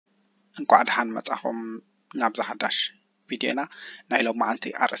እንኳን ደሃን መጻኹም ናብ ዝሓዳሽ ቪድዮና ናይ ሎም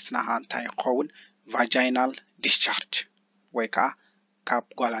ማዓንቲ ኣርእስትና እንታይ ይኸውን Vaginal Discharge ወይ ከዓ ካብ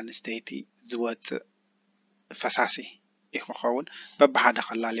ጓል ኣንስተይቲ ዝወፅእ ፈሳሲ ይኸውን በብሓደ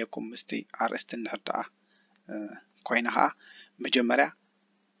ኸላለየኩም ምስቲ ኣርእስቲ ንሕድኣ ኮይና ከዓ መጀመርያ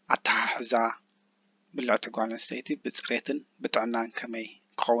ኣተሓሕዛ ብልዕቲ ጓል ኣንስተይቲ ብፅሬትን ብጥዕናን ከመይ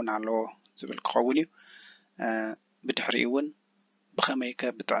ክኸውን ኣለዎ ዝብል ክኸውን እዩ ብድሕሪኡ እውን ብኸመይ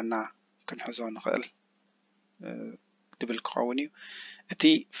ከ ብጥዕና ክንሕዞ ንኽእል ድብል ክኸውን እዩ እቲ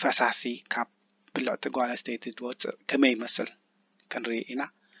ፈሳሲ ካብ ብልዕቲ ጓል ኣንስተይቲ ዝወፅእ ከመይ ይመስል ክንርኢ ኢና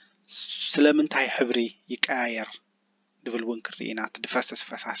ስለምንታይ ሕብሪ ይቀያየር ድብል እውን ክንርኢ ኢና እቲ ዝፈስስ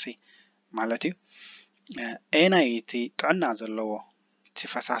ፈሳሲ ማለት እዩ ኣየናይ እቲ ጥዕና ዘለዎ እቲ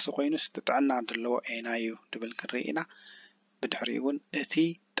ፈሳሲ ኮይኑስ እቲ ጥዕና ዘለዎ ኣየናይ እዩ ድብል ክንርኢ ኢና ብድሕሪኡ እውን እቲ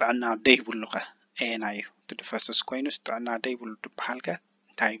ጥዕና ደይብሉ ኸ ኣየናይ እዩ እቲ ዝፈስስ ኮይኑስ ጥዕና ደይብሉ ዝበሃል ከ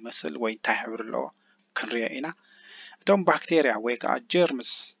እንታይ ይመስል ወይ እንታይ ሕብሪ ኣለዎ ክንሪኦ ኢና እቶም ባክቴርያ ወይ ከዓ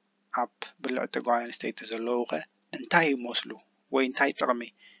ጀርምስ ኣብ ብልዕቲ ጓል ኣንስተይቲ ዘለዉ ኸ እንታይ ይመስሉ ወይ እንታይ ጥቕሚ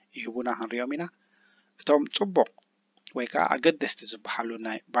ይህቡና ክንሪኦም ኢና እቶም ጽቡቕ ወይ ከዓ ኣገደስቲ ዝበሃሉ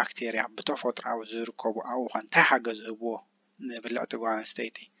ናይ ባክቴርያ ብተፈጥሮኣዊ ዝርከቡ ኣብኡ ኸ እንታይ ሓገዝ ዝህብዎ ንብልዕቲ ጓል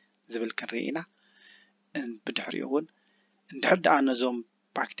ኣንስተይቲ ዝብል ክንርኢ ኢና ብድሕሪኡ እውን እንድሕር ደኣ ነዞም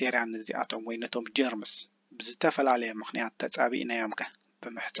ባክቴርያ ነዚኣቶም ወይ ነቶም ጀርምስ ብዝተፈላለየ ምኽንያት ተጻቢእናዮም ከ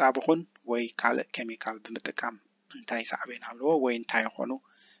ብምሕጻብ ይኹን ወይ ካልእ ኬሚካል ብምጥቃም እንታይ ሳዕቤን ኣለዎ ወይ እንታይ ይኾኑ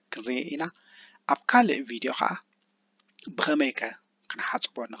ክንርኢ ኢና ኣብ ካልእ ቪድዮ ከዓ ብኸመይ ከ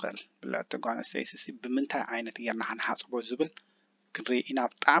ክንሓጽቦ ንኽእል ብልዕቲ ጓል ኣንስተይቲ ብምንታይ ዓይነት ጌርና ክንሓጽቦ ዝብል ክንርኢ ኢና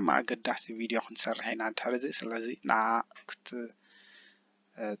ብጣዕሚ ኣገዳሲ ቪድዮ ክንሰርሕ ኢና ድሕሪ እዚ ስለዚ ንዓ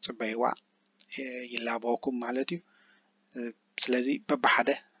ክትጽበይዋ ይላበወኩም ማለት እዩ ስለዚ በብሓደ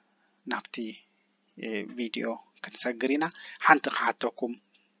ናብቲ ቪድዮ ክንሰግር ኢና ሓንቲ ክሓተኩም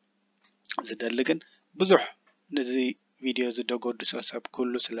ዝደሊ ግን ብዙሕ ነዚ ቪድዮ ዝደገድሶ ሰብ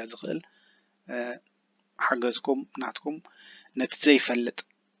ኩሉ ስለ ዝኽእል ሓገዝኩም ናትኩም ነቲ ዘይፈልጥ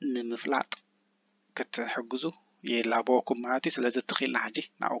ንምፍላጥ ክትሕግዙ የላበወኩም ማለት እዩ ስለዚ ትኽኢልና ሕጂ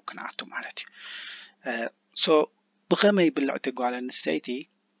ናብኡ ክንኣቱ ማለት እዩ ብኸመይ ብልዕቲ ጓል ኣንስተይቲ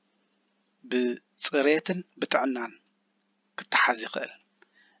ብፅሬትን ብጥዕናን ክትሓዝ ይኽእል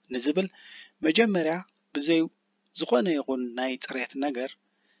ንዝብል መጀመርያ ብዘይ ዝኾነ ይኹን ናይ ፅሬት ነገር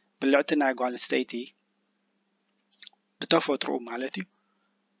ብልዕቲ ናይ ጓል ኣንስተይቲ ብተፈጥሮኡ ማለት እዩ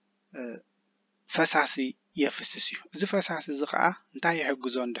ፈሳሲ የፍስስ እዩ እዚ ፈሳሲ እዚ ከዓ እንታይ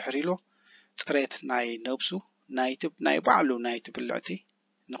ይሕግዞ እንድሕር ኢሉ ፅሬት ናይ ነብሱ ናይ ባዕሉ ናይቲ ብልዕቲ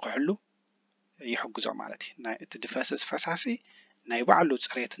ንክሕሉ ይሕግዞ ማለት እዩ እቲ ዝፈስስ ፈሳሲ ናይ ባዕሉ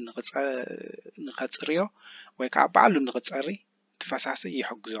ፅሬት ንኸፅርዮ ወይ ከዓ ባዕሉ ንኽፀሪ እቲ ፈሳሲ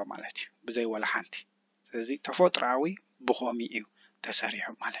ይሕግዞ ማለት እዩ ብዘይ ወላ ሓንቲ ስለዚ ተፈጥሮኣዊ ብኸመይ እዩ ተሰሪሑ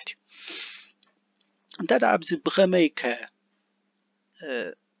ማለት እዩ እንተዳ ኣብዚ ብኸመይ ከ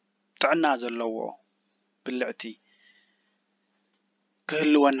ጥዕና ዘለዎ ብልዕቲ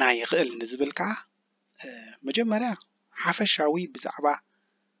ክህልወና ይኽእል ንዝብል ከዓ መጀመርያ ሐፈሻዊ ብዛዕባ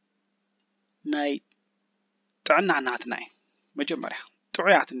ናይ ጥዕና ናትና እዩ መጀመርያ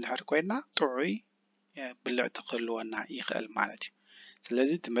ጥዑያት እንድሕር ኮይና ጥዑይ ብልዕቲ ክህልወና ይኽእል ማለት እዩ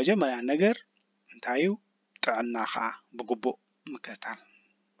ስለዚ እቲ መጀመርያ ነገር እንታይ እዩ ጥዕናኻ ብግቡእ ምክትታል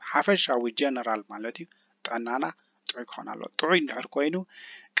ሐፈሻዊ ጀነራል ማለት እዩ ጥዕናና ጥዑይ ክኾን ኣለዎ ጥዑይ እንድሕር ኮይኑ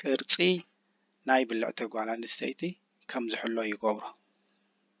ቅርፂ ናይ ብልዕቲ ጓል ኣንስተይቲ ከም ዝሕሎ ይገብሮ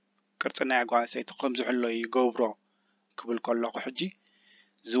ቅርፂ ናይ ጓል ኣንስተይቲ ከም ዝሕሎ ይገብሮ ክብል ከለኹ ሕጂ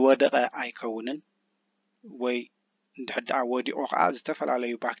ዝወደቐ ኣይከውንን ወይ እንድሕር ደኣ ወዲቑ ከዓ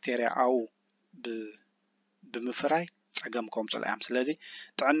ዝተፈላለዩ ባክቴርያ ኣብኡ ብምፍራይ ፀገም ከምፅላ እዮም ስለዚ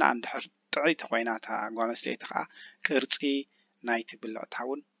ጥዕና እንድሕር ጥዑይቲ ኮይና እታ ጓል ኣንስተይቲ ከዓ ቅርፂ ናይቲ ብልዕታ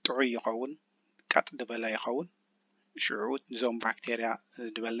እውን ጥዑይ ይኸውን ቀጥ ዝበለ ይኸውን ሽዑ እዞም ባክቴርያ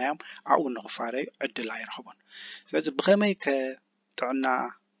ድበልናዮም ኣብኡ ንኽፋረዩ ዕድል ኣይረኽቡን ስለዚ ብኸመይ ከ ጥዕና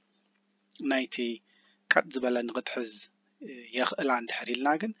ናይቲ ቀጥ ዝበለ ንኽትሕዝ የኽእላ እንድሕር ኢልና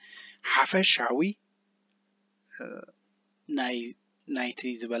ግን ሐፈሻዊ ናይቲ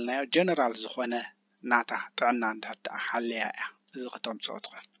ዝበልናዮ ጀነራል ዝኾነ ናታ ጥዕና እንድሕር ደኣ ሓልያ እያ እዚ ከተምፅኦ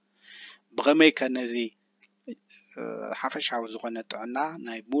ትኽእል ብኸመይ ከ ነዚ ሐፈሻዊ ዝኾነ ጥዕና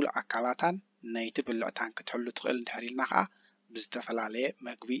ናይ ሙሉእ ኣካላታን ናይቲ ብልዕታን ክትሕሉ ትኽእል እንድሕር ኢልና ከዓ ብዝተፈላለየ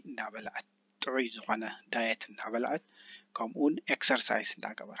ምግቢ እንዳበልዐት ጥዑይ ዝኾነ ዳየት እንዳበልዐት ከምኡውን ኤክሰርሳይዝ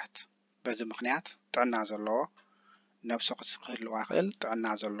እንዳገበረት በዚ ምኽንያት ጥዕና ዘለዎ ነብሲ ክህልዋ ይኽእል ጥዕና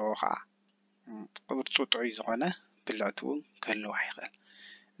ዘለዎ ከዓ ቅርፁ ጥዑይ ዝኾነ ብልዕቲ እውን ክህልዋ ይኽእል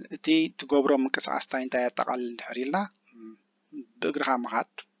እቲ ትገብሮ ምንቅስቃስ እንታይ የጠቃልል እንድሕር ኢልና ብእግርኻ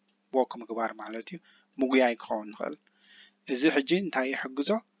ምኻድ ወክ ምግባር ማለት እዩ ምጉያይ ክኸውን ይኽእል እዚ ሕጂ እንታይ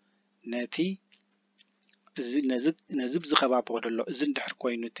ይሕግዞ نتي نزب زخباب غدلو إذن دحر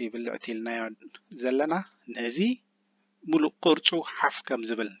كوينتي بلعتي لنا زلنا نزي ملو قرصو حف كم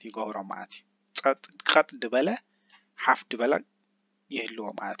زبل يقورو معاتي خط دبلا حف دبلا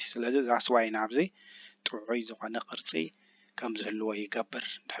يهلو معاتي سلازي زاسواي نابزي طعوي زغانا قرصي كم زهلو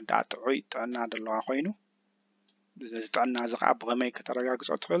يقبر نحدا طعوي تعنا دلو خوينو زتعنا زقاب غمي كترقاق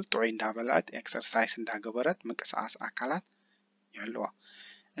زوتخل طعوي اندابلات اكسرسايس انداقبرت مكساس اكالات يهلو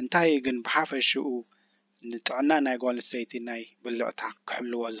انتاي يقن بحافشو نتعنا ناي قول ستيتي ناي بلعتا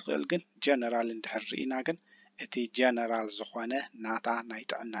كحلو زغل جن جنرال اندحر رئينا جن اتي جنرال زخوانه ناتا ناي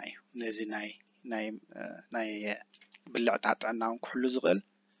تعنا ايو نزي ناي بلعتا تعنا كحلو زغل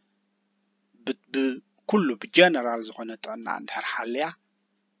كله بجنرال زخوانه تعنا اندحر حاليا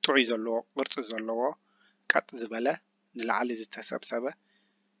تعي زلو قرص زلو قط زبله نلعالي زتسبسبه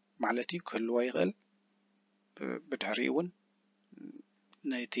مالتي كحلو يغل بدحريون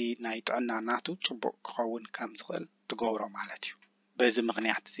نايتي نايتعنا ناتو صبوق كخون كم زغل تقورو مالتي بزي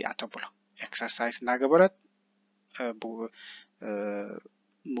مغنيات زياتو بلو اكسرسايز ناقبرت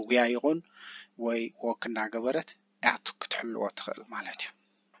مغيا يغون وي ووك ناقبرت اعتو كتحلو تخل مالتي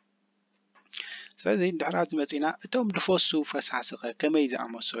سازي دحرات مزينا اتوم دفوسو فساسقه كمي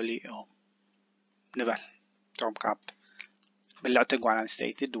زعمسولي اهم نبال توم كاب بلعت قوالان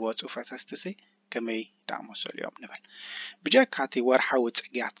ستيتي دواتو فساستسي كمي دعمسولي اهم نبال بجاك هاتي ورحاو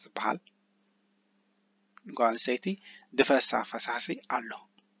تسقيات بحال قوالان ستيتي دفسا فساسي اللو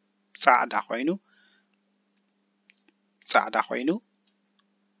صعدا خوينو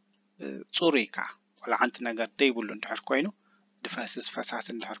صوريكا ولا عنت نجار ديبلو ندحر كوينو دفاسس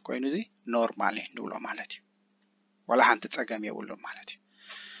فساس ندحر كوينو زي نورمالي نقولو مالتي ولا عنت تصقم يقولو مالتي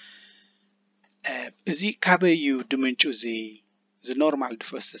زي كابيو دمنچو زي نورمال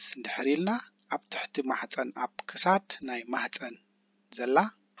دفاسس ندحريلنا اب تحت محصن اب كسات ناي محصن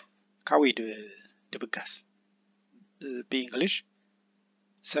زلا كاوي دبغاس بإنجليش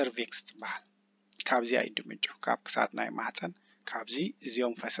سيرفيكس تبعل كابزي اي دمنچو كاب كسات ناي محصن كابزي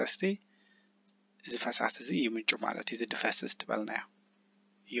زيوم فسستي زي فساس زي يمنچو مالتي زي دفاسس تبلنا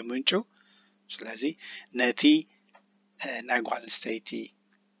يمنچو سلازي نتي ناغوال ستيتي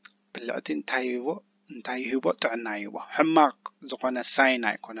بلعتي انتاي هيبو تعنا يبو حماق زقونا ساين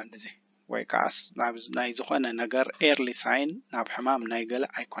ايكونن زي ወይ ካስ ናይ ዝኾነ ነገር ኤርሊ ሳይን ናብ ሕማም ናይ ገለ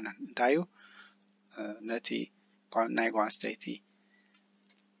ኣይኮነን እንታዩ ነቲ ናይ ጓንስተይቲ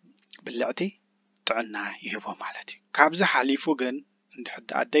ብልዕቲ ጥዕና ይህቦ ማለት እዩ ካብዚ ሓሊፉ ግን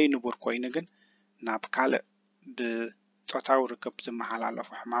እንድሕዳ ዘይንቡር ኮይኑ ግን ናብ ካልእ ብፆታዊ ርክብ ዝመሓላለፉ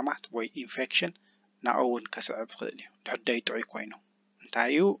ሕማማት ወይ ኢንፌክሽን ናእውን ከስዕብ ይኽእል እዩ እንድሕዳ ይጥዑይ ኮይኑ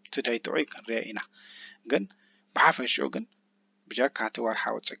እንታዩ እቲ ደይጥዑይ ክንሪኦ ኢና ግን ብሓፈሽኡ ግን ብጀካ እቲ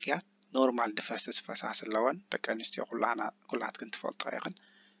ወርሓዊ ፅግያት نورمال دفاسس فساس اللون دكانستيو كلات كنت فلطا يخن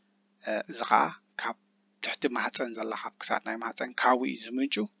زغا كاب تحت محصن زلا حب كسات ناي محصن كاوي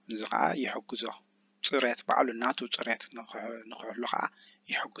زمنجو زغا يحجزو صريت بعلو ناتو صريت نخلو خا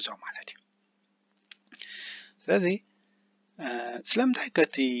يحجزو مالتي ስለዚህ ስለምታይ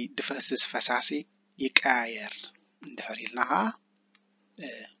ከቲ ድፈስስ ፈሳሲ ይቃየር እንድሕሪልና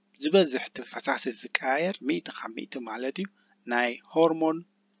ዝበዝሕ ፈሳሲ ዝቃየር 100 ማለት እዩ ናይ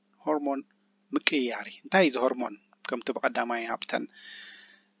هرمون مكياري انتاي ز هرمون كم تبقى قدامي هابتن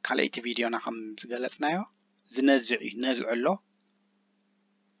كالأيتي فيديونا خم زغلصنايو زنزعي نزعلو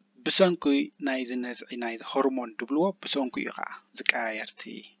بسنكوي ناي زنزعي ناي هرمون دبلو بسنكوي يقع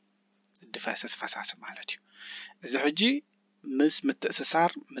زقايرتي دفاسس فساس مالتي اذا حجي مس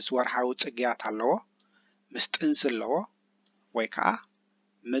متأسسار مس ورحاو صقيات اللو مس تنس اللو ويكا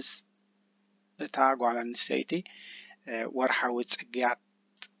مس اتا غوالن سيتي ورحاو صقيات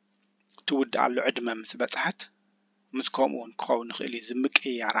تود على عدمة مس بصحت مس كومون كون خلي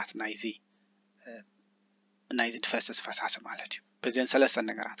زمقيارات نايزي تفسس فساس مالتي بزين ثلاثه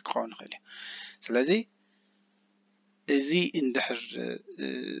نغرات كون خلي سلازي ازي اندحر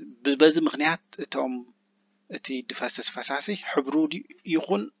بز مغنيات توم اتي دفسس فساسي حبرو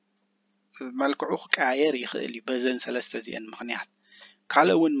يكون ملكعو قاير يخلي بزين ثلاثه زين مغنيات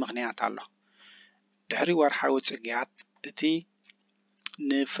كالون مغنيات الله دحري ورحاو صقيات اتي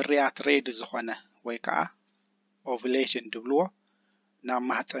نفريات ريد زخونه ويكا اوفيليشن دبلو نام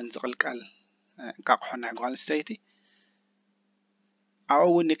محصن زقلقل انقاقحنا غوال ستيتي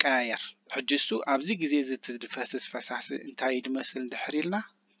او نقاير حجسو ابزي غزي زتدفسس فساس انتاي يمسل دحريلنا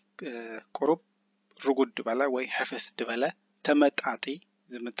قرب رغد بلا وي حفس دبلا تمطاطي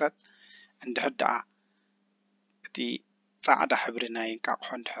زمطات اندحدا تي صعدا حبرنا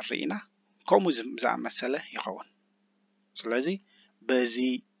ينقاقحن دحرينا كومو زا مساله يخون سلازي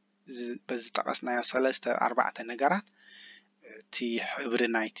بزي تقسنا 3-4 نغرات تي حبر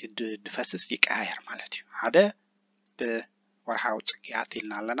نايت دفسس يقاير مالتي هذا بورحاو صقيات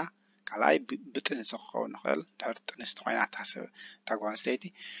لنا لنا كلاي بتنس خون خل درت نست خوينا تحسب تاغوان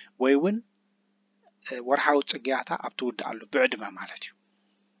ستيتي ويون ورحاو صقياتا ابتود على بعدما مالتي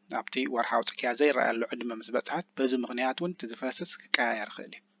ابتي ورحاو صقيا زي رأي له عدما مسبصات بز مغنياتون تزفسس كاير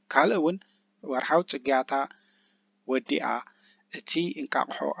خلي كالون ورحاو صقياتا وديا اتي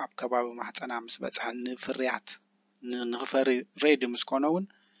انقاقحو اب كباب محصنا مسبصان فريات نغفري ريد مسكونون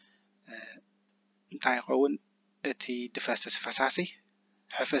እንታይ ይኸውን እቲ ድፈስስ ፈሳሲ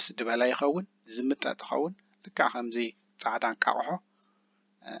ሕፍስ ድበላ ይኸውን ዝምጠጥ ይኸውን ልካ ከምዚ ጻዕዳን ቃቕሖ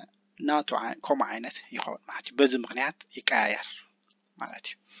ናቱ ከም ዓይነት ይኸውን ማለት እዩ በዚ ምክንያት ይቀያየር ማለት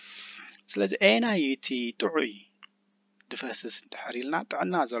እዩ ስለዚ ኤናይቲ ጥዑይ ድፈስስ ድሕሪልና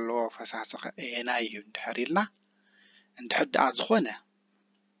ጥዕና ዘለዎ ፈሳሲ ኤናይ ድሕሪልና እንድሕድኣ ዝኾነ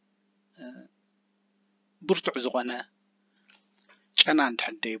ብርቱዕ ዝኾነ ጨና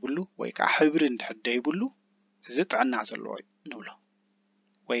እንድሕደ ይብሉ ወይ ከዓ ሕብሪ እንድሕደ ይብሉ እዚ ጥዕና ዘለዎ ንብሎ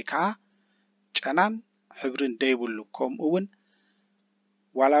ወይ ከዓ ጨናን ሕብሪ እንደይብሉ ከምኡ እውን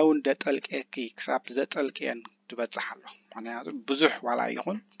ዋላውን ደጠልቀኪ ክሳብ ዘጠልቀን ትበጽሕ ኣሎ ምክንያቱ ብዙሕ ዋላ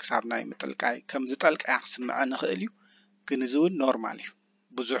ይኹን ክሳብ ናይ ምጥልቃይ ከም ዝጠልቀያ ክስምዐ ንኽእል እዩ ግን እዚ እውን ኖርማል እዩ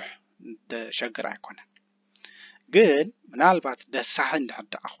ብዙሕ ደሸግር ኣይኮነን ግን ምናልባት ደሳሕ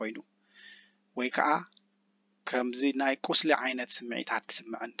እንድሕደኣ ኮይኑ ወይ ከዓ ከምዚ ናይ ቁስሊ ዓይነት ስምዒታት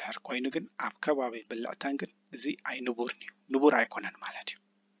ትስምዕ እንድሕር ኮይኑ ግን ኣብ ከባቢ ብልዕተን ግን እዚ ኣይ ንቡርን እዩ ንቡር ኣይኮነን ማለት እዩ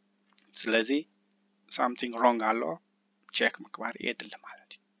ስለዚ something wrong ኣሎ ቼክ ምግባር የድሊ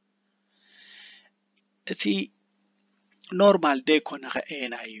ማለት እዩ እቲ ኖርማል ደይኮነ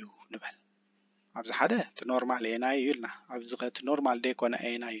ኤና እዩ ንበል ኣብዚ ሓደ እቲ ኖርማል ኤና እዩ ኢልና ኣብዚ እቲ ኖርማል ደይኮነ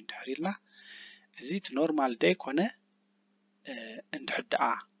ኤና እዩ እንድሕር ኢልና እዚ እቲ ኖርማል ደይኮነ እንድሕድኣ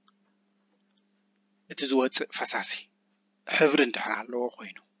እቲ ዝወፅእ ፈሳሲ ሕብሪ እንድሕር ኣለዎ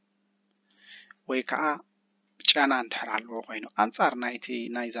ኮይኑ ወይ ከዓ ጨና እንድሕር ኣለዎ ኮይኑ ኣንጻር ናይቲ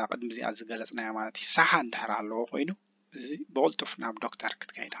ናይዛ ቅድሚ እዚኣ ዝገለጽናያ ማለት እዩ ሳሓ እንድሕር ኣለዎ ኮይኑ እዚ ብቕልጡፍ ናብ ዶክተር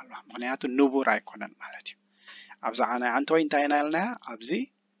ክትከይድ ኣለዋ ምክንያቱ ንቡር ኣይኮነን ማለት እዩ ኣብዛ ናይ ኣንቶይ እንታይ ኢና ኢልናያ ኣብዚ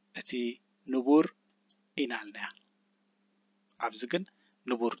እቲ ንቡር ኢና ኢልናያ ኣብዚ ግን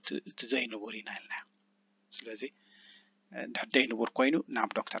ንቡር እቲ ዘይንቡር ኢና ኢልናያ ስለዚ ድሕደይ ንቡር ኮይኑ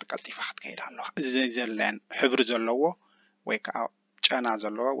ናብ ዶክተር ቀልጢፋ ክትከይድ ኣለዋ እዚ ዘለን ሕብሪ ዘለዎ ወይ ከዓ ጨና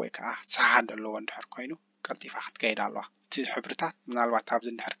ዘለዎ ወይ ከዓ ሳሓ ዘለዎ እንድሕር ኮይኑ ቀልጢፋ ክትከይድ ኣለዋ እቲ ሕብርታት ምናልባት ኣብዚ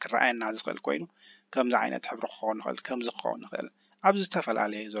እንድሕር ክረኣየና ዝኽእል ኮይኑ ከምዚ ዓይነት ሕብሪ ክኸውን ንኽእል ከምዚ ክኸውን ንኽእል ኣብዚ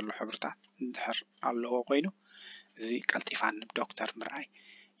ዝተፈላለየ ዘሎ ሕብርታት እንድሕር ኣለዎ ኮይኑ እዚ ቀልጢፋ ንዶክተር ምርኣይ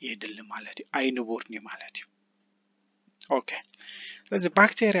የድሊ ማለት እዩ ኣይ ንቡርን እዩ ማለት እዩ ኦኬ ስለዚ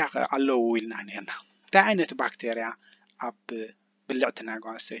ባክቴርያ ኣለዎ ኢልና ነርና እንታይ ዓይነት ባክቴርያ ኣብ ብልዕትና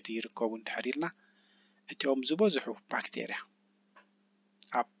ጓል ኣንስተይቲ ይርከቡ እንድሕር ኢልና እቲኦም ዝበዝሑ ባክቴርያ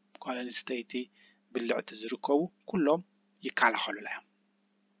ኣብ ጓል ኣንስተይቲ ብልዕቲ ዝርከቡ ኩሎም ይከላኸሉላ እዮም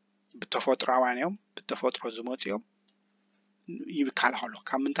ብተፈጥሮአውያን እዮም ብተፈጥሮ ዝመፁ እዮም ይከላኸሉ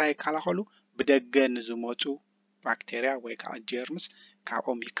ካብ ምንታይ ይከላኸሉ ብደገ ንዝመፁ ባክቴርያ ወይ ከዓ ጀርምስ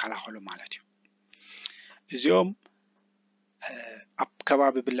ካብኦም ይከላኸሉ ማለት እዩ እዚኦም ኣብ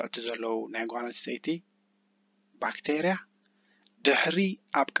ከባቢ ብልዕቲ ዘለዉ ናይ ጓል ኣንስተይቲ ባክቴርያ ድሕሪ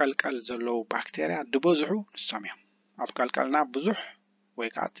ኣብ ቀልቀል ዘለዉ ባክቴርያ ድበዝሑ ንሶም እዮም ኣብ ቀልቀልና ብዙሕ ወይ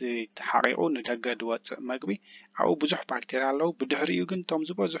ከዓ ተሓቂቁ ንደገ ድወፅእ መግቢ ኣብኡ ብዙሕ ባክቴርያ ኣለዉ ብድሕሪኡ ግን እቶም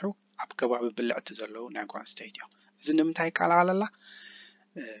ዝበዝሑ ኣብ ከባቢ ብልዕቲ ዘለዉ ናይ ጓል ኣንስተይቲ እዮም እዚ ንምንታይ ይከላኸለላ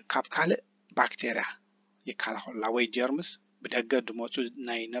ካብ ካልእ ባክቴርያ ይከላኸሉላ ወይ ጀርምስ ብደገ ድመፁ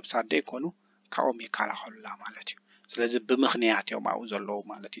ናይ ነብሳት ደይኮኑ ካብኦም ይከላኸሉላ ማለት እዩ ስለዚ ብምኽንያት እዮም ኣብኡ ዘለዉ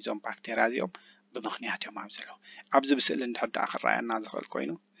ማለት እዩ እዞም ባክቴርያ እዚኦም ብምኽንያት እዮም ኣብ ዘለዉ ኣብዚ ብስእሊ እንድሕር ክረኣየና ዝኽእል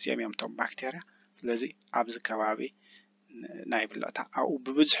ኮይኑ እዚኦም እዮም እቶም ባክቴርያ ስለዚ ኣብዚ ከባቢ ናይ ብልዕታ ኣብኡ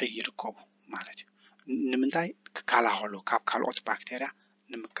ብብዝሒ ይርከቡ ማለት እዩ ንምንታይ ክከላኸሉ ካብ ካልኦት ባክቴርያ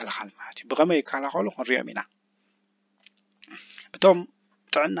ንምክልኻል ማለት እዩ ብኸመይ ይከላኸሉ ክንሪኦም ኢና እቶም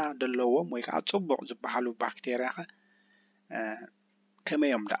ጥዕና ዘለዎም ወይ ከዓ ፅቡቅ ዝበሃሉ ባክቴርያ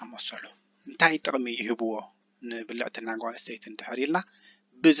ከመዮም ደኣ መሰሉ እንታይ ጥቕሚ ይህብዎ ንብልዕትና ጓል ኣንስተይቲ እንድሕር ኢልና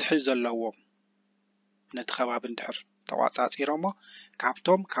ብዝሒ ዘለዎም ነቲ ከባቢ እንድሕር ተዋፃፂሮሞ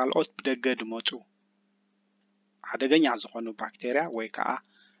ካብቶም ካልኦት ብደገ ድመፁ ሓደገኛ ዝኾኑ ባክቴርያ ወይ ከዓ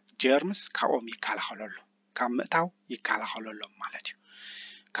ጀርምስ ካብኦም ይከላኸለሉ ካብ ምእታው ይከላኸለሎም ማለት እዩ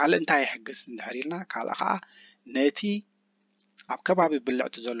ካልእ እንታይ ይሕግዝ እንድሕር ኢልና ካልእ ከዓ ነቲ ኣብ ከባቢ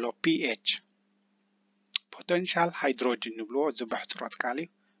ብልዕቲ ዘሎ pH ፖቴንሻል ሃይድሮጅን ንብልዎ ዝበሕፅሮት ቃል እዩ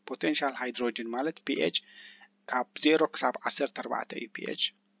ፖቴንሻል ሃይድሮጅን ማለት pH ካብ 0 ክሳብ 14 እዩ pH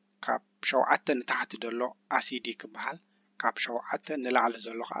ካብ 7 ንታሕቲ ዘሎ ኣሲዲክ ይበሃል ካብ 7 ንላዕሊ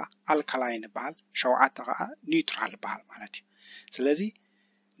ዘሎ ከዓ ኣልካላይን ይበሃል 7 ከዓ ኒውትራል ይበሃል ማለት እዩ ስለዚህ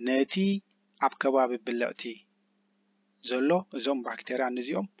ነቲ ኣብ ከባቢ ብልዕቲ ዘሎ እዞም ባክቴርያ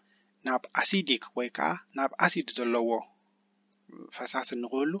ነዚኦም ናብ ኣሲዲክ ወይ ከዓ ናብ ኣሲድ ዘለዎ ፈሳሲ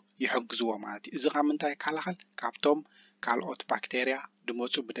ንኽህሉ ይሕግዝዎ ማለት እዩ እዚ ካብ ምንታይ ይከላኸል ካብቶም ካልኦት ባክቴርያ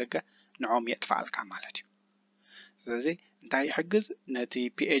ድመፁ ብደገ ንዖም የጥፋኣልካ ማለት እዩ ስለዚ እንታይ ይሕግዝ ነቲ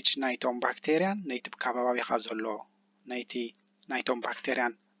pH ናይቶም ባክቴርያን ነቲ ከባቢኻ ዘሎ ናይቶም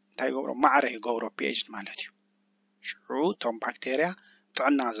ባክቴርያን እንታይ ይገብሮ ማዕረ ይገብሮ pH ማለት እዩ ሽዑ ቶም ባክቴርያ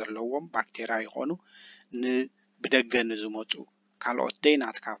ጥዕና ዘለዎም ባክቴርያ ይኾኑ ብደገ ንዝመፁ ካልኦት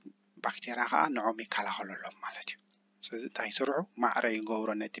ደይናትካ ባክቴርያ ከዓ ንዖም ይከላኸለሎም ማለት እዩ ስለዚ እንታይ ይሰርሑ ማዕረ ይገብሮ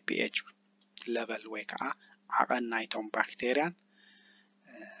ነቲ pH level ወይ ከዓ ዓቐን ናይቶም ባክቴርያን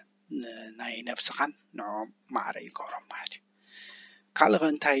ናይ ነብስኻን ንዖም ማዕረ ይገብሮም ማለት እዩ ካልእ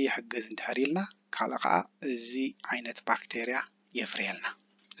እንታይ ይሕግዝ እንድሕር ኢልና ካልእ ከዓ እዚ ዓይነት ባክቴርያ የፍርየልና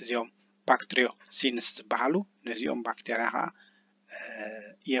እዚኦም ባክቴሪዮሲንስ ዝበሃሉ ነዚኦም ባክቴርያ ከዓ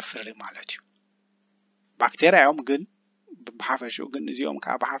የፍሪ ማለት እዩ ባክቴርያ እዮም ግን ብሓፈሽኡ ግን እዚኦም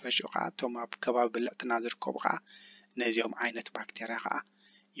ከዓ ብሓፈሽኡ ከዓ እቶም ኣብ ከባቢ ብልዕትና ዝርከቡ ከዓ ነዚኦም ዓይነት ባክቴርያ ከዓ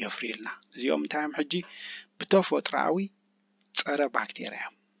የፍርየልና እዚኦም እንታይ እዮም ሕጂ ብተፈጥሮኣዊ ፀረ ባክቴርያ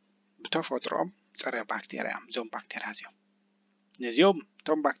እዮም ብተፈጥሮኦም ፀረ ባክቴርያ እዮም እዞም ባክቴርያ እዚኦም ነዚኦም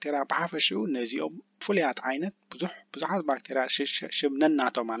እቶም ባክቴርያ ብሓፈሽኡ ነዚኦም ፍሉያት ዓይነት ብዙሓት ባክቴርያ ሽም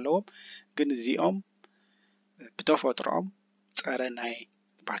ነናቶም ኣለዎም ግን እዚኦም ብተፈጥሮኦም ፀረ ናይ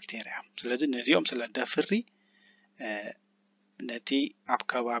ባክቴርያ ስለዚ ነዚኦም ስለ ደፍሪ ነቲ ኣብ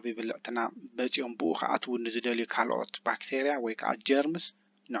ከባቢ ብልዕትና በፂኦም ብኡ ከኣትው ንዝደልዩ ካልኦት ባክቴርያ ወይ ከዓ ጀርምስ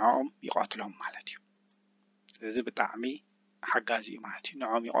ንዖም ይቆትሎም ማለት እዩ ስለዚ ብጣዕሚ ሓጋዚ እዩ ማለት እዩ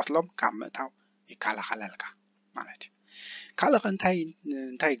ንዖም ይቆትሎም ካብ ምእታው ይከላኸለልካ ማለት እዩ ካልእ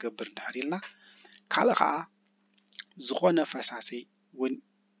እንታይ ይገብር እንድሕር ኢልና ካልእ ከዓ ዝኾነ ፈሳሲ እውን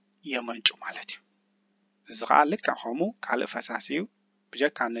የመንጩ ማለት እዩ እዚ ከዓ ልክዕ ከምኡ ካልእ ፈሳሲ እዩ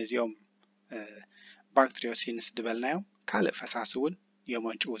ብጀካ ነዚኦም ባክቴሪዮሲንስ ድበልናዮም ካልእ ፈሳሲ እውን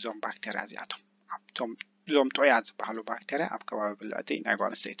የመንጩ እዞም ባክቴርያ እዚኣቶም ኣብቶም እዞም ጥዑያት ዝበሃሉ ባክቴርያ ኣብ ከባቢ ብልዕቲ ናይ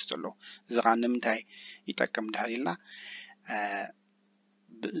ጓል ኣንስተይቲ ዘለዉ እዚ ከዓ ንምንታይ ይጠቅም እንድሕር ኢልና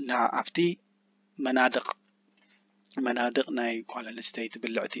ኣብቲ መናድቕ ናይ ጓል ኣንስተይቲ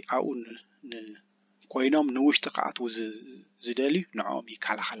ብልዕቲ ኣብኡ ኮይኖም ንውሽጢ ከኣትው ዝደልዩ ንዖም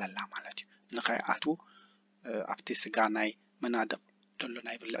ይከላኸለላ ማለት እዩ ንኸይኣትው ኣብቲ ስጋ ናይ መናድቕ ደሎ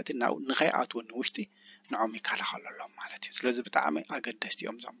ናይ ብልዕቲ ንኸይኣትው ንውሽጢ ንዖም ይከላኸለሎም ማለት እዩ ስለዚ ብጣዕሚ ኣገደስቲ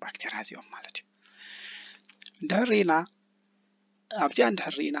እዮም እዞም ባክቴርያ እዚኦም ማለት እዩ እንድሕር ሪኢና ኣብዚኣ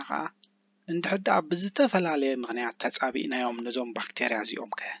እንድሕር ሪኢና ከዓ እንድሕር ደኣ ብዝተፈላለየ ምክንያት ተፃቢእናዮም ነዞም ባክቴርያ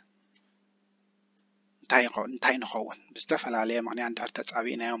እዚኦም ከ እንታይ ንኸውን ብዝተፈላለየ ምክንያት እንድሕር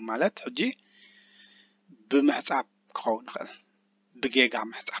ተፃቢእናዮም ማለት ሕጂ ብምሕፃብ ክኸውን ይኽእል ብጌጋ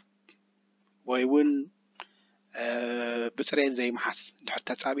ምሕፃብ ወይ እውን ብፅሬት ዘይመሓስ እንድሕር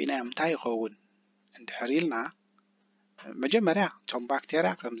ተፃቢእናዮም እንታይ ይኸውን እንድሕር ኢልና መጀመርያ እቶም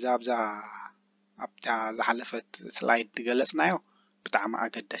ባክቴርያ ከምዛ ኣብታ ዝሓለፈት ስላይድ ገለፅናዮ ብጣዕሚ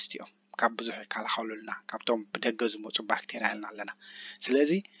ኣገደስቲ እዮም ካብ ብዙሕ ይከላኸሉልና ካብቶም ብደገ ዝመፁ ባክቴርያ ኢልና ኣለና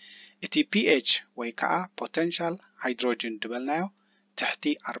ስለዚ እቲ pH ወይ ከዓ ፖቴንሻል ሃይድሮጅን ድበልናዮ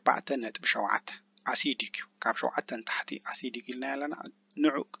ትሕቲ 4.7 ኣሲዲክ እዩ ካብ 7 ታሕቲ ኣሲዲክ ኢልና ኣለና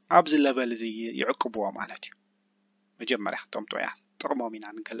ንዑ ኣብዚ ለቨል እዚ ይዕቅብዎ ማለት እዩ መጀመርያ እቶም ጥዑያት ጥቕሞም ኢና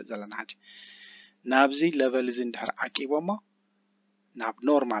ንገልፅ ዘለና ሕጂ ናብዚ ለቨል እዚ እንድሕር ዓቂቦሞ ናብ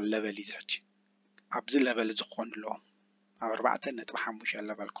ኖርማል ለቨል እዩ ሕጂ ኣብዚ ለቨል እዚ ክኾንለዎም ኣብ 4.5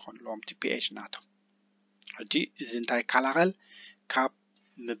 ለቨል ክኾንለዎም እቲ pH ናቶም ሕጂ እዚ እንታይ ይከላኸል ካብ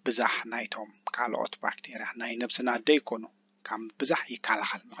ምብዛሕ ናይቶም ካልኦት ባክቴርያ ናይ ነብስና ደይኮኑ ካብ ምብዛሕ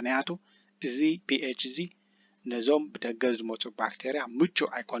ይከላኸል ምክንያቱ እዚ pH እዚ ነዞም ብደገ ዝመፁ ባክቴርያ ምቹ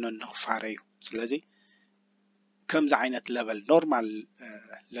ኣይኮነን ንኽፋረዩ ስለዚ ከምዚ ዓይነት ለቨል ኖርማል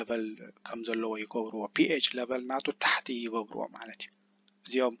ለቨል ከም ዘለዎ ይገብርዎ pH ለቨል ናቱ ታሕቲ ይገብርዎ ማለት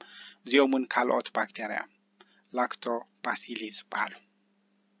እዩ እዚኦም እውን ካልኦት ባክቴርያ ላክቶባሲሊ ዝበሃሉ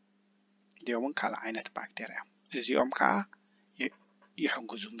እዚኦም እውን ካልእ ዓይነት ባክቴርያ እዚኦም ከዓ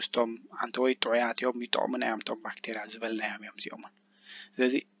ይሕግዙ ምስቶም አንተወይ ጥዑያት እዮም ይጠቕሙና እዮም እቶም ባክቴርያ ዝበልናዮም እዮም እዚኦም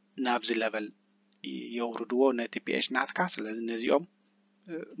ስለዚ ናብዚ ለቨል የውርድዎ ነቲ pH ናትካ ስለዚ ነዚኦም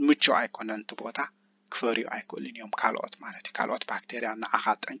ምቹ ኣይኮነን እቲ ቦታ ክፈርዩ ኣይክእሉን እዮም ካልኦት ማለት እዩ ካልኦት ባክቴርያ ንዓኻ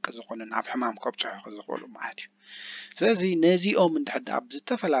ጠንቂ ዝኾኑ ናብ ሕማም ከብፅሑ ዝኽእሉ ማለት እዩ ስለዚ ነዚኦም እንድሕር ደኣ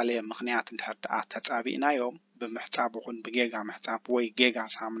ብዝተፈላለየ ምክንያት እንድሕር ደኣ ተፃቢእናዮም ብምሕፃብ ይኹን ብጌጋ ምሕፃብ ወይ ጌጋ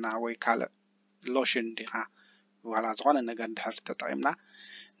ሳሙና ወይ ካልእ ሎሽን ዲኻ ዋላ ዝኾነ ነገር እንድሕር ተጠቒምና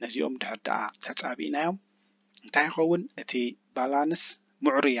ነዚኦም እንድሕር ደኣ ተፃቢእናዮም እንታይ ይኸውን እቲ ባላንስ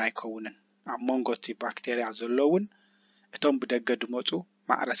ምዕሩይ ኣይከውንን ኣብ መንጎ እቲ ባክቴርያ ዘለውን እቶም ብደገ ድመፁ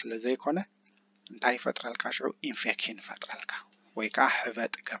ማዕረ ስለ ዘይኮነ እንታይ ይፈጥረልካ ሽዑ ኢንፌክሽን ይፈጥረልካ ወይ ከዓ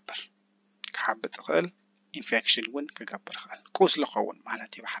ሕበጥ ይገብር ክሓብጥ ይኽእል ኢንፌክሽን እውን ክገብር ይኽእል ቁስሊ ኸውን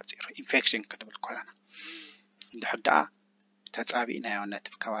ማለት እዩ ብሓፂሩ ኢንፌክሽን ክንብል ከለና እንድሕር ደኣ ተፃቢእናዮ ነቲ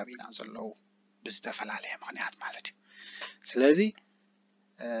ከባቢና ዘለዉ ብዝተፈላለየ ምክንያት ማለት እዩ ስለዚ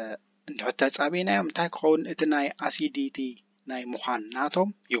እንድሕር ተፃቢእናዮም እንታይ ክኸውን እቲ ናይ ኣሲዲቲ ናይ ምዃን ናቶም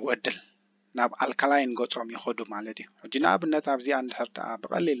ይጎድል ናብ ኣልካላይን ገጾም ይኸዱ ማለት እዩ ሕጂ ንኣብነት ኣብዚኣ እንድሕር ደኣ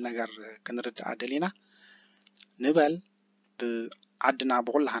ብቐሊል ነገር ክንርዳኣ ደሊና ንበል ብዓድና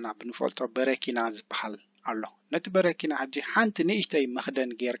ብኩላህና ብንፈልጦ በረኪና ዝበሃል ኣሎ ነቲ በረኪና ሕጂ ሓንቲ ንእሽተይ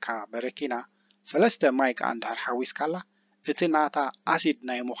መኽደን ጌርካ በረኪና ሰለስተ ማይ ከዓ እንድሕር ሓዊስካላ እቲ ናታ ኣሲድ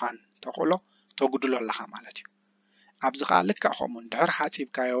ናይ ምዃን ተኽእሎ ተጉድሎ ኣለኻ ማለት እዩ ኣብዚ ከዓ ልክዕ ከምኡ እንድሕር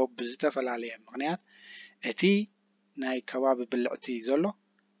ሓፂብካዮ ብዝተፈላለየ ምክንያት እቲ ናይ ከባቢ ብልዕቲ ዘሎ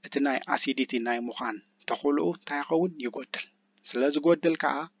እቲ ናይ ኣሲዲቲ ናይ ምዃን ተኽእልኡ እንታይ ይኸውን ይጎድል ስለዝጎድል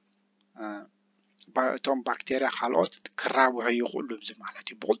ከዓ እቶም ባክቴርያ ካልኦት ክራብሑ ይኽእሉ ብዚ ማለት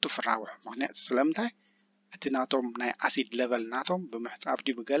እዩ ብቕልጡፍ ራብሑ ምክንያት ስለምንታይ እቲ ናቶም ናይ ኣሲድ ሌቨል ናቶም ብምሕፃብ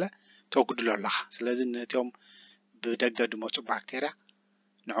ዲ ብገለ ተጉድሎ ኣለኻ ስለዚ ነቶም ብደገ ድመፁ ባክቴርያ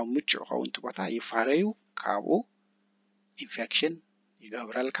ንዖም ምቹእ ኸውን እቲ ቦታ ይፋረዩ ካብኡ ኢንፌክሽን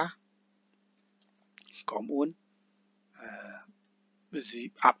ይገብረልካ ከምኡውን እዚ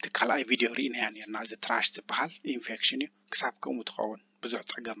ኣብቲ ካልኣይ ቪድዮ ርኢናያ ነርና እዚ ትራሽ ዝበሃል ኢንፌክሽን እዩ ክሳብ ከምኡ ትኸውን ብዙሕ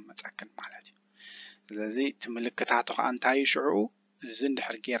ፀገም መፀክን ማለት እዩ ስለዚ እቲ ምልክታቱ ከዓ እንታይ እዩ ሽዑ እዚ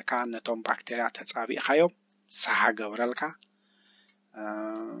እንድሕር ጌርካ ነቶም ባክቴርያ ተፃቢእካዮም ሳሓ ገብረልካ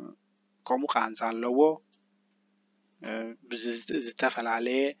ከምኡ ከዓ እንዛ ኣለዎ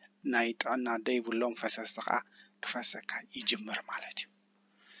ብዝተፈላለየ ናይ ጥዕና ደይብሎም ፈሰስቲ ከዓ ክፈሰካ ይጅምር ማለት እዩ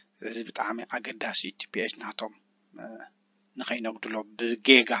እዚ ብጣዕሚ ኣገዳሲ እቲ ፒኤች ናቶም ንኸይነጉድሎ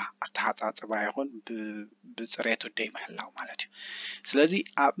ብጌጋ ኣተሓፃፅባ ይኹን ብፅሬቱ ደይ ምሕላው ማለት እዩ ስለዚ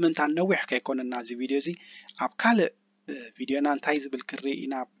ኣብ ምንታን ነዊሕ ከይኮነና እዚ ቪድዮ እዚ ኣብ ካልእ ቪድዮና እንታይ ዝብል ክርኢ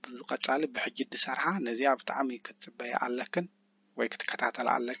ኢና ብቐፃሊ ብሕጂ ድሰርሓ ነዚኣ ብጣዕሚ ክትፅበየ ኣለክን ወይ ክትከታተል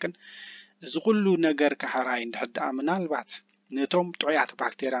ኣለክን እዚ ኩሉ ነገር ካሕራይ እንድሕር ደኣ ምናልባት ነቶም ጥዑያት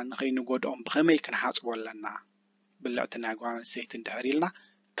ባክቴርያ ንኸይንጎድኦም ብኸመይ ክንሓፅቦ ኣለና ብልዕቲ ናይ ጓል ኣንስተይቲ እንድሕር ኢልና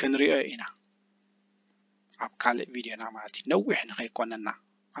ክንሪኦ ኢና ኣብ ካልእ ቪድዮና ማለት እዩ ነዊሕ ንኸይኮነና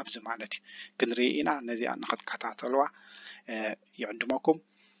ኣብዚ ማለት እዩ ክንርኢ ኢና ነዚኣ ንኽትከታተልዋ ይዕድመኩም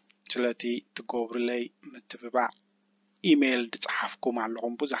ስለቲ ትገብሩለይ ምትብባዕ ኢሜይል ድፅሓፍኩም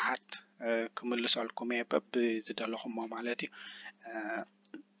ኣለኹም ብዙሓት ክምልሰልኩም እየ በብዝደለኹሞ ማለት እዩ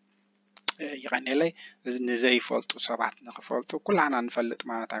ይቐኒለይ ንዘይፈልጡ ሰባት ንኽፈልጡ ኩላህና ንፈልጥ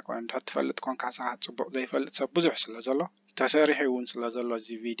ማለት ኣይኮነ እንድሕር ትፈልጥ ኮንካ ሰባት ፅቡቕ ዘይፈልጥ ሰብ ብዙሕ ስለ ዘሎ ተሰሪሑ እውን ስለ ዘሎ እዚ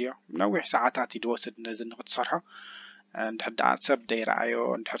ቪድዮ ነዊሕ ሰዓታት ይድወስድ ነዚ ንኽትሰርሖ እንድሕር ደኣ ሰብ ደይረኣዮ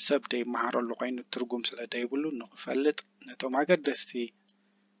እንድሕር ሰብ ደይመሃረሉ ኮይኑ ትርጉም ስለ ደይብሉ ንኽፈልጥ ነቶም ኣገደስቲ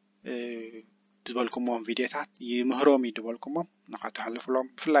ዝበልኩሞም ቪድዮታት ይምህሮም እዩ ድበልኩሞም ንኸተሕልፍሎም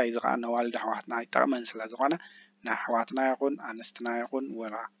ብፍላይ እዚ ከዓ ነዋልዲ ኣሕዋትና ይጠቕመን ስለ ዝኾነ ንኣሕዋትና ይኹን ኣንስትና ይኹን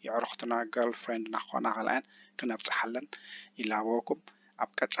ወላ የዕርኽትና ገርልፍሬንድና ክኾና ከልአን ክነብፅሓለን ይላበወኩም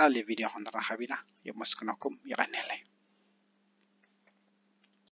ኣብ ቀፃሊ ቪድዮ ክንራኸብ ኢና የመስግነኩም ይቐኒለይ